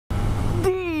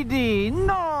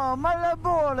no, my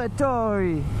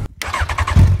laboratory.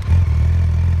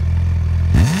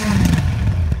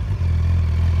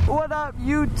 What up,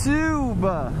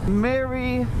 YouTube?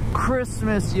 Merry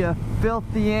Christmas, you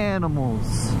filthy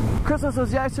animals. Christmas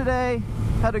was yesterday.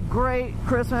 Had a great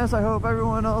Christmas. I hope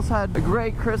everyone else had a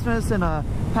great Christmas and a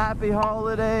happy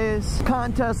holidays.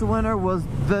 Contest winner was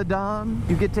The Don.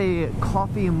 You get a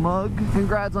coffee mug.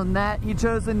 Congrats on that. He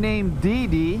chose the name Dee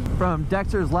Dee from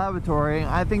Dexter's Laboratory.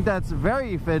 I think that's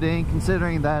very fitting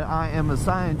considering that I am a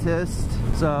scientist.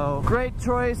 So great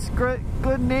choice,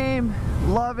 good name,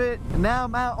 love it. Now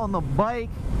I'm out on the bike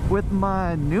with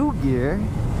my new gear.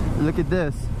 Look at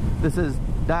this. This is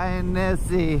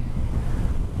Dainese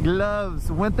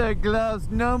gloves, winter gloves.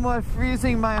 No more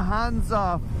freezing my hands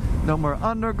off. No more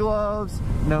undergloves,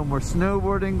 no more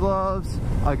snowboarding gloves.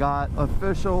 I got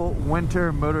official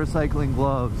winter motorcycling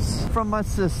gloves from my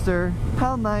sister.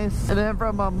 How nice. And then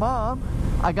from my mom,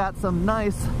 I got some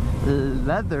nice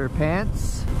leather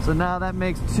pants. So now that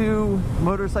makes 2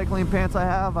 motorcycling pants I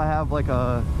have. I have like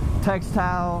a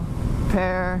textile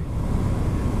pair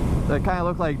that kind of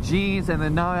look like jeans, and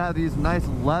then now I have these nice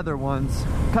leather ones.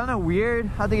 Kind of weird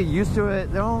how to get used to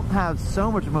it. They don't have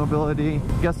so much mobility.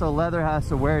 Guess the leather has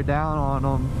to wear down on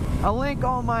them. I'll link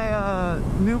all my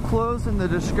new clothes in the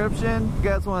description. You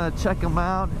guys want to check them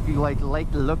out if you like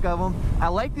the look of them. I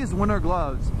like these winter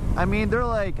gloves. I mean, they're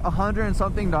like $100 and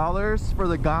something for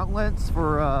the gauntlets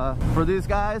for these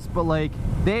guys, but like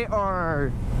they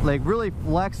are like really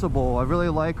flexible. I really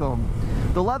like them.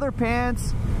 The leather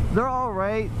pants, they're all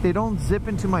right. They don't zip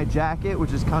into my jacket,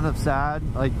 which is kind of sad.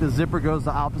 Like the zipper goes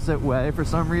the opposite way for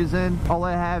some reason. All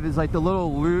I have is like the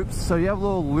little loops. So you have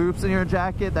little loops in your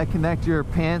jacket that connect your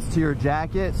pants to your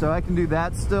jacket. So I can do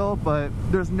that still, but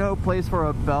there's no place for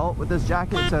a belt with this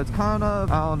jacket. So it's kind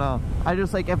of, I don't know. I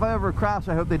just like, if I ever crash,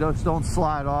 I hope they just don't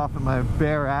slide off and my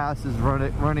bare ass is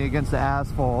running against the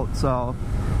asphalt. So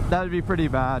that would be pretty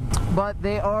bad. But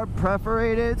they are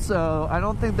perforated, so I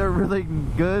don't think they're really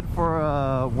good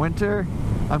for winter.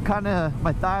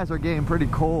 My thighs are getting pretty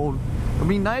cold. It'd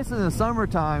be nice in the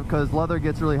summertime because leather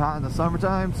gets really hot in the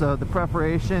summertime, so the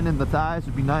perforation in the thighs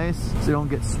would be nice so you don't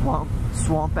get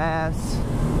swamp ass.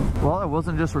 Well, I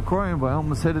wasn't just recording, but I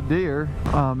almost hit a deer.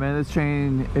 Oh man, this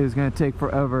train is gonna take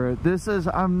forever.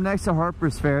 I'm next to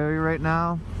Harper's Ferry right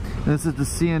now. This is the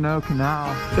C&O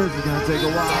Canal. This is gonna take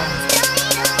a while.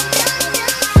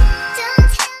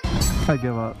 I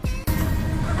give up.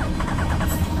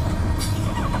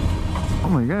 Oh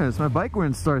my goodness, my bike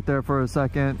wouldn't start there for a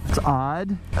second. It's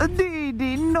odd. Dee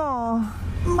Dee, no,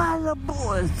 my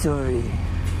laboratory.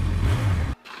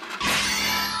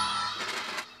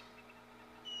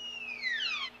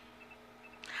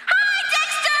 Hi,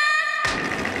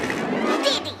 Dexter!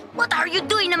 Dee Dee, what are you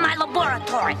doing in my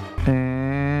laboratory?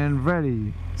 And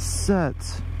ready, set,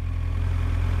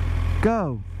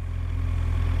 go.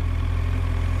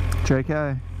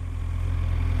 JK.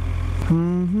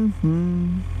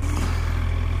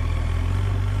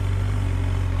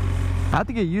 I have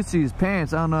to get used to these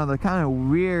pants. I don't know, they're kind of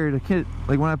weird.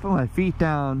 Like when I put my feet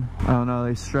down, I don't know,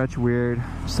 they stretch weird.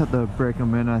 Just have to break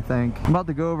them in, I think. I'm about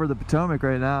to go over the Potomac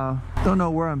right now. Don't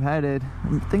know where I'm headed. I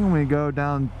think I'm gonna go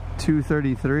down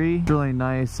 233. It's a really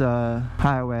nice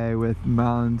highway with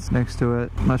mountains next to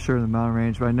it. I'm not sure of the mountain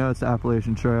range, but I know it's the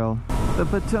Appalachian Trail. The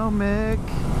Potomac.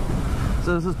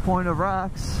 So this is Point of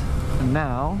Rocks, and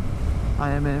now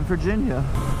I am in Virginia.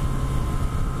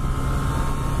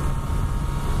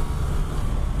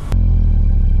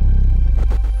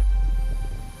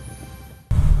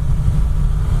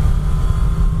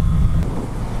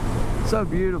 So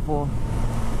beautiful.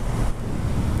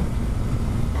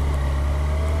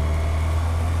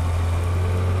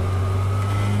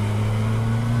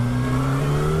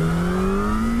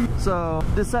 So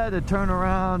decided to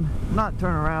not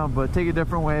turn around, but take a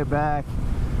different way back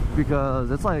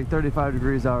because it's like 35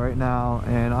 degrees out right now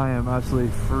and I am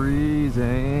absolutely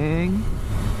freezing.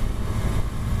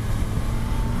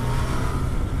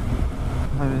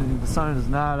 I mean, the sun is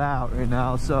not out right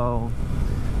now, so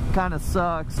kind of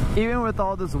sucks. Even with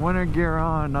all this winter gear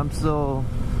on, I'm still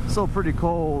pretty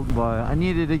cold, but I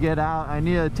needed to get out. I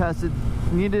needed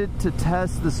to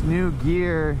test this new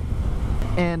gear.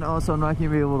 And also I'm not going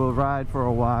to be able to ride for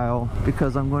a while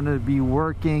because I'm going to be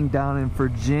working down in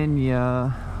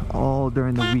Virginia all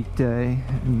during the weekday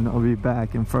and I'll be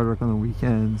back in Frederick on the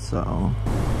weekend, so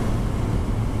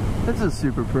this is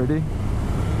super pretty.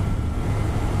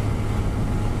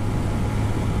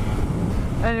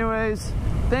 Anyways,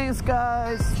 thanks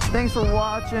guys, thanks for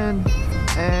watching,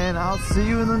 and I'll see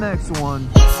you in the next one.